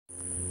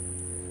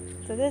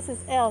So this is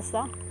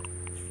Elsa.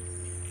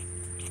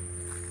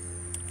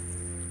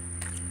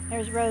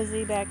 There's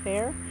Rosie back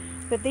there.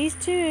 But these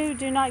two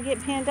do not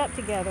get pinned up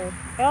together.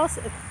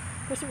 Elsa,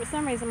 for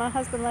some reason, my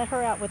husband let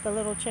her out with the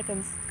little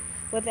chickens.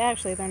 Well,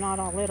 actually, they're not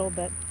all little,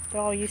 but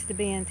they're all used to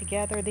being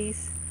together.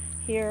 These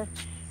here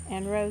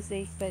and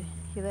Rosie, but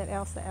he let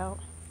Elsa out.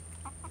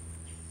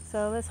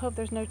 So let's hope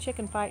there's no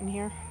chicken fighting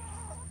here.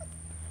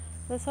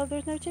 Let's hope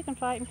there's no chicken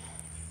fighting.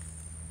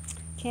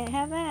 Can't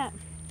have that.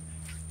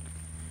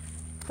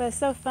 But it's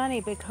so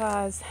funny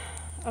because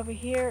over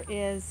here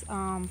is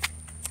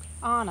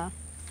Anna.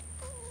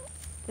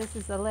 This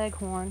is the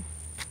leghorn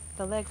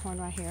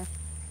right here.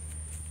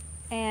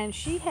 And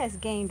she has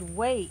gained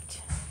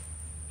weight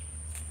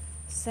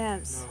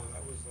since... No,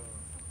 that was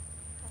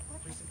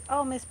Prissy.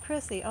 Oh, Miss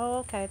Prissy. Oh,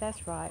 okay,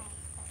 that's right.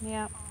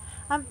 Yeah.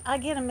 I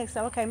get them mixed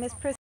up. Okay, Miss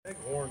Prissy.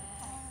 Leghorn.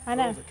 I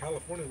know. That was a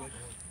California leghorn.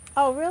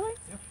 Oh, really?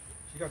 Yeah.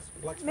 She got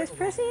black speckles. Miss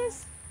Prissy on her.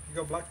 is? She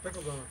got black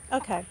speckles on her.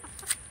 Okay.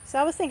 So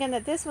I was thinking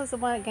that this was the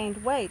one that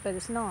gained weight, but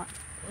it's not.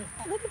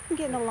 Look at them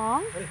getting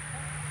along. Hey.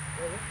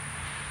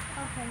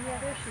 Okay, yeah,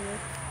 there she is.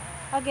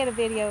 I'll get a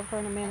video of her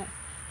in a minute.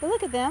 But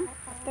look at them.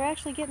 They're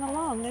actually getting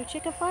along. No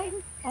chicken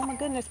fighting? Oh my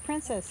goodness,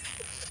 Princess.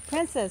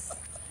 Princess.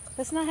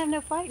 Let's not have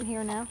no fighting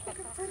here now. Look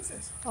at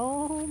Princess.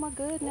 Oh my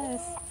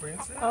goodness.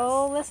 Princess.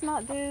 Oh, let's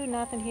not do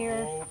nothing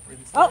here. Oh,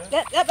 Princess. Oh,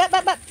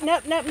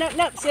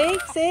 nope.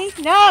 See?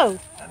 No.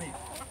 Honey.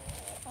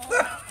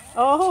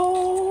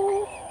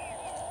 Oh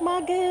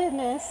my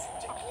goodness.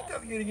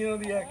 Chiquita's getting in on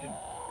the action.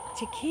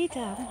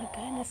 Chiquita, oh my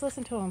goodness,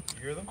 listen to him.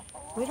 You hear them?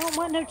 We don't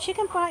want no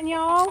chicken fighting,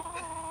 y'all.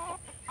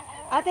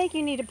 I think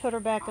you need to put her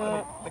back Honey,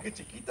 up. look at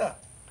Chiquita.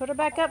 Put her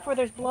back up where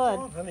there's Come blood.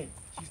 on, honey.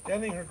 She's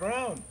standing her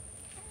ground.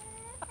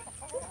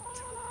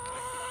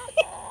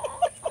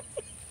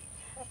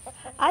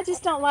 I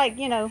just don't like,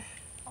 them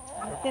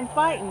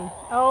fighting.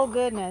 Oh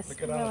goodness.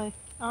 Look at Anna. Really.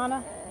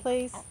 Anna,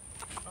 please.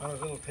 Anna's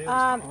little tail sticking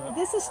out.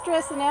 This is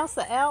stressing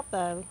Elsa out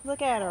though.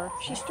 Look at her.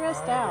 She's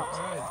stressed out.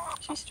 Right.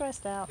 She's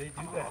stressed out. They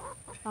do that.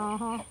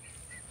 Uh-huh.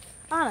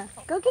 Anna,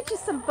 go get you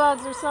some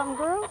bugs or something,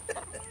 girl.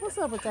 What's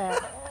up with that?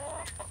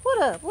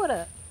 What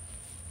up?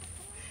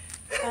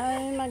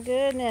 Oh my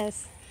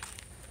goodness.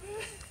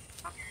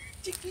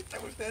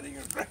 Chiquita was standing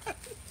her ground.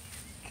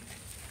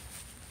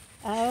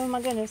 Oh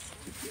my goodness.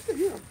 Chiquita,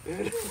 you're a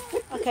bed.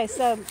 Okay,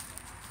 so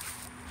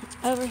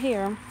over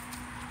here,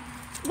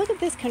 look at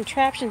this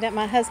contraption that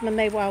my husband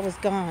made while I was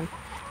gone.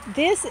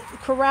 This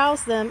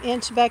corrals them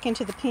back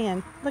into the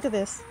pen. Look at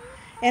this.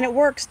 And it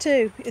works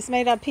too. It's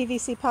made out of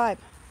PVC pipe.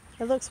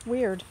 It looks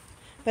weird,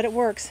 but it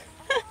works.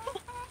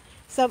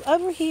 So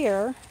over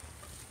here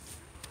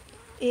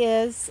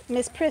is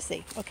Miss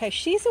Prissy. Okay,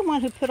 she's the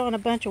one who put on a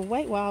bunch of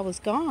weight while I was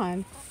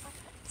gone.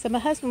 So my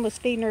husband was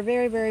feeding her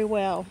very, very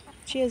well.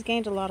 She has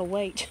gained a lot of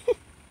weight.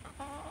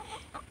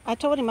 I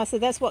told him, I said,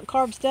 that's what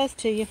carbs does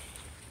to you.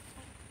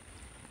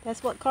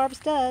 That's what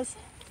carbs does.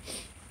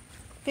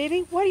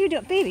 Phoebe, what are you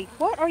doing? Phoebe,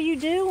 what are you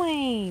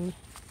doing?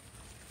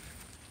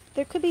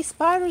 There could be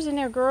spiders in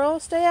there, girl.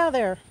 Stay out of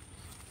there.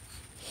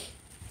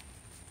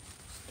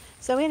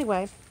 So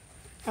anyway,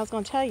 I was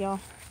going to tell y'all,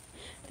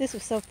 this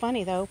was so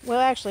funny though. Well,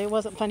 actually, it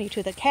wasn't funny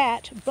to the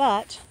cat,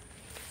 but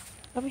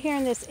over here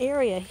in this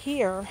area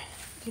here,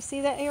 do you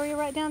see that area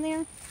right down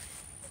there?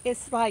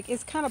 It's like,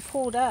 it's kind of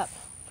pulled up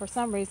for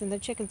some reason. The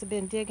chickens have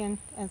been digging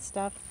and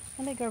stuff.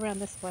 Let me go around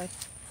this way.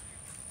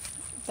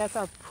 That's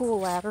our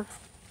pool ladder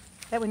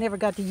that we never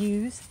got to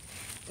use.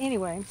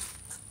 Anyway,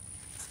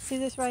 see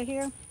this right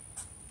here?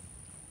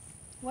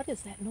 What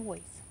is that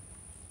noise?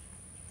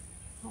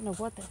 I don't know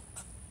what the...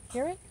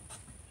 Hear it?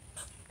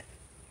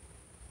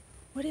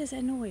 What is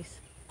that noise?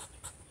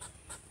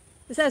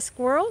 Is that a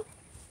squirrel?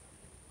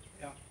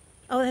 Yeah.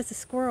 Oh, that's a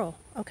squirrel.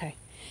 Okay.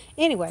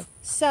 Anyway,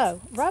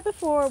 so right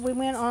before we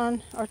went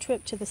on our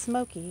trip to the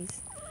Smokies,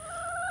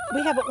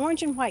 we have an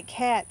orange and white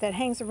cat that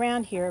hangs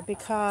around here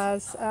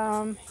because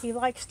he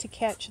likes to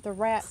catch the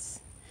rats.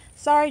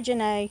 Sorry,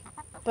 Janae,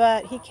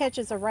 but he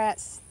catches the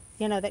rats,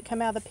 that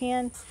come out of the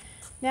pen.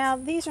 Now,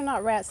 these are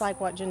not rats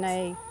like what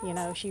Janae,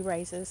 she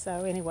raises.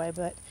 So anyway,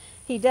 but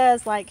he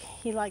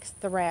likes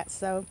the rats.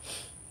 So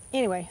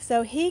anyway,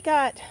 so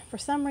for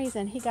some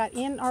reason, he got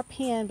in our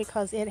pen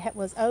because it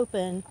was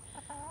open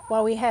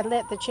while we had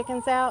let the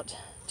chickens out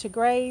to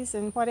graze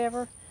and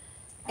whatever.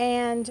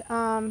 And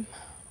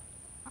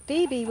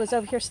Phoebe was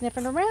over here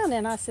sniffing around,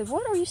 and I said,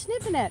 what are you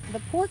sniffing at?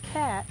 The poor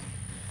cat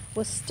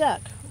was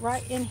stuck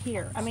right in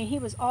here. I mean, he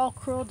was all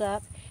curled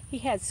up. He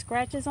had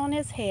scratches on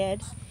his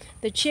head.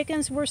 The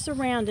chickens were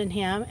surrounding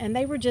him, and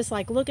they were just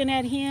like looking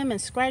at him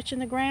and scratching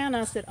the ground.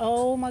 I said,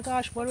 oh my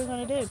gosh, what are we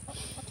going to do?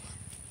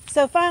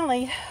 So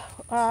finally,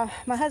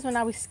 my husband and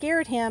I, we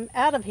scared him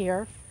out of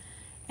here.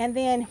 And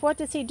then what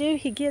does he do?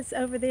 He gets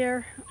over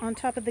there on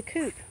top of the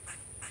coop.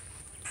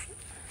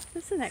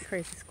 Listen to that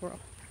crazy squirrel.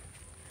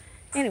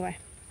 Anyway,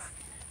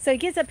 so he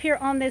gets up here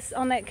on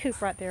that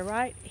coop right there,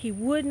 right? He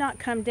would not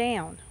come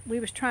down. We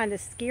was trying to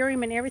scare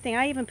him and everything.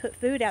 I even put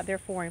food out there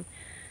for him.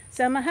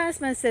 So my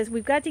husband says,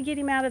 we've got to get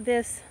him out of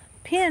this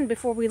pen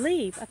before we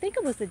leave. I think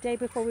it was the day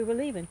before we were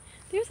leaving.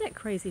 There's that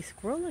crazy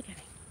squirrel. Look at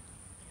him.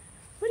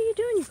 What are you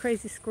doing, you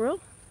crazy squirrel?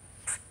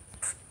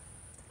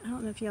 I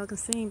don't know if y'all can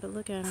see him, but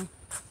look at him.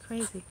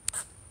 Crazy.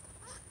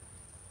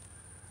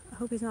 I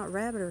hope he's not a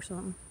rabbit or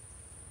something.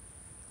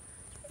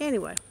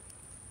 Anyway.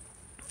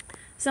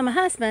 So my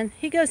husband,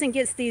 he goes and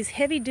gets these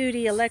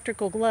heavy-duty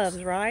electrical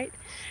gloves, right?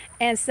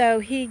 And so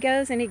he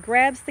goes and he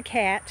grabs the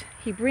cat.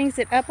 He brings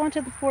it up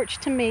onto the porch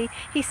to me.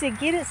 He said,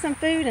 get it some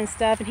food and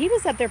stuff. And he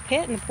was up there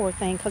petting the poor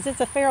thing because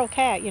it's a feral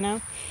cat, you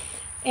know.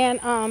 And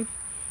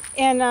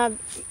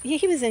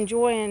he was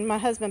enjoying my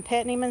husband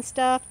petting him and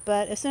stuff.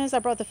 But as soon as I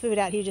brought the food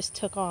out, he just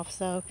took off.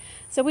 So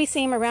we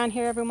see him around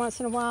here every once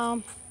in a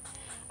while.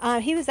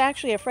 He was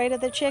actually afraid of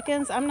the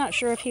chickens. I'm not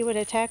sure if he would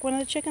attack one of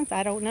the chickens.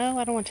 I don't know.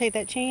 I don't want to take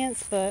that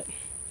chance, but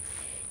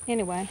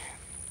anyway.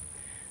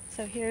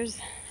 So here's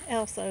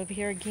Elsa over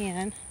here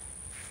again.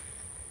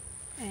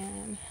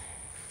 And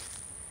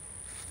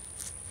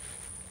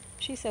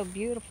she's so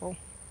beautiful.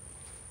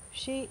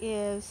 She's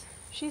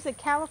a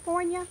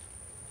California?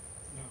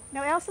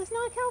 No, Elsa's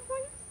not a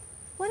California?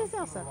 What is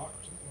Elsa?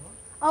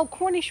 Oh,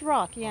 Cornish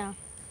Rock, yeah.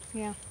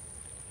 Yeah.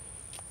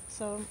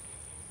 So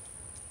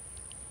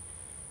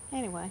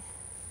anyway,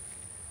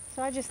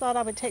 so I just thought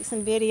I would take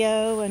some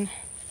video, and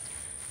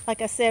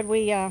like I said,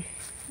 we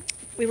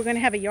were going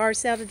to have a yard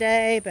sale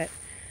today, but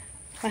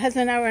my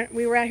husband and I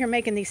we were out here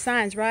making these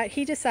signs, right?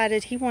 He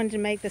decided he wanted to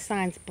make the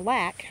signs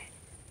black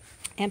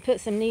and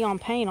put some neon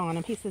paint on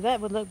them. He said that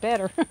would look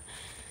better.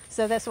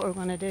 So that's what we're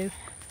going to do.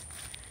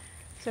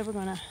 So we're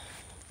going to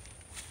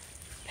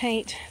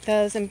paint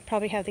those and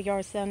probably have the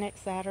yard sale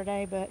next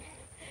Saturday, but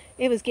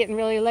it was getting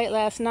really late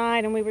last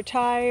night and we were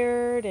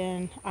tired,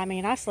 and I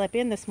mean, I slept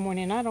in this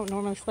morning. I don't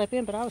normally sleep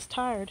in, but I was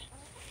tired.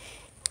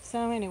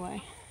 So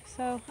anyway,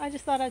 so I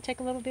just thought I'd take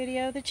a little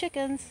video of the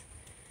chickens,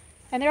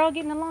 and they're all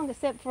getting along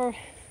except for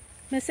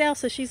Miss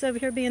Elsa. She's over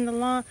here being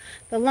the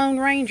Lone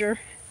Ranger,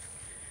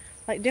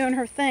 like doing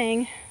her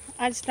thing.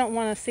 I just don't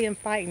want to see them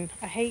fighting.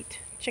 I hate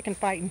chicken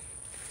fighting,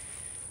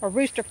 or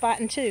rooster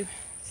fighting too.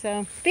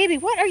 So, Phoebe,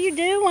 what are you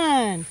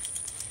doing?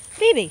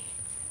 Phoebe,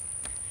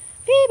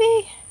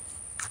 Phoebe.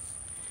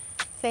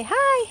 Say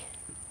hi.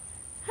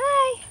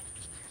 Hi.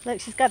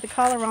 Look, she's got the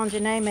collar on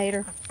Janae made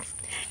her.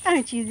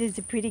 Aren't you just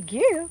a pretty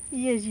girl?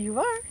 Yes, you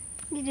are.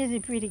 You're just a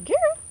pretty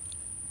girl.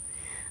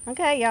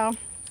 Okay, y'all.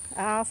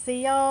 I'll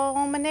see y'all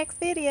on my next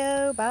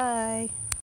video. Bye.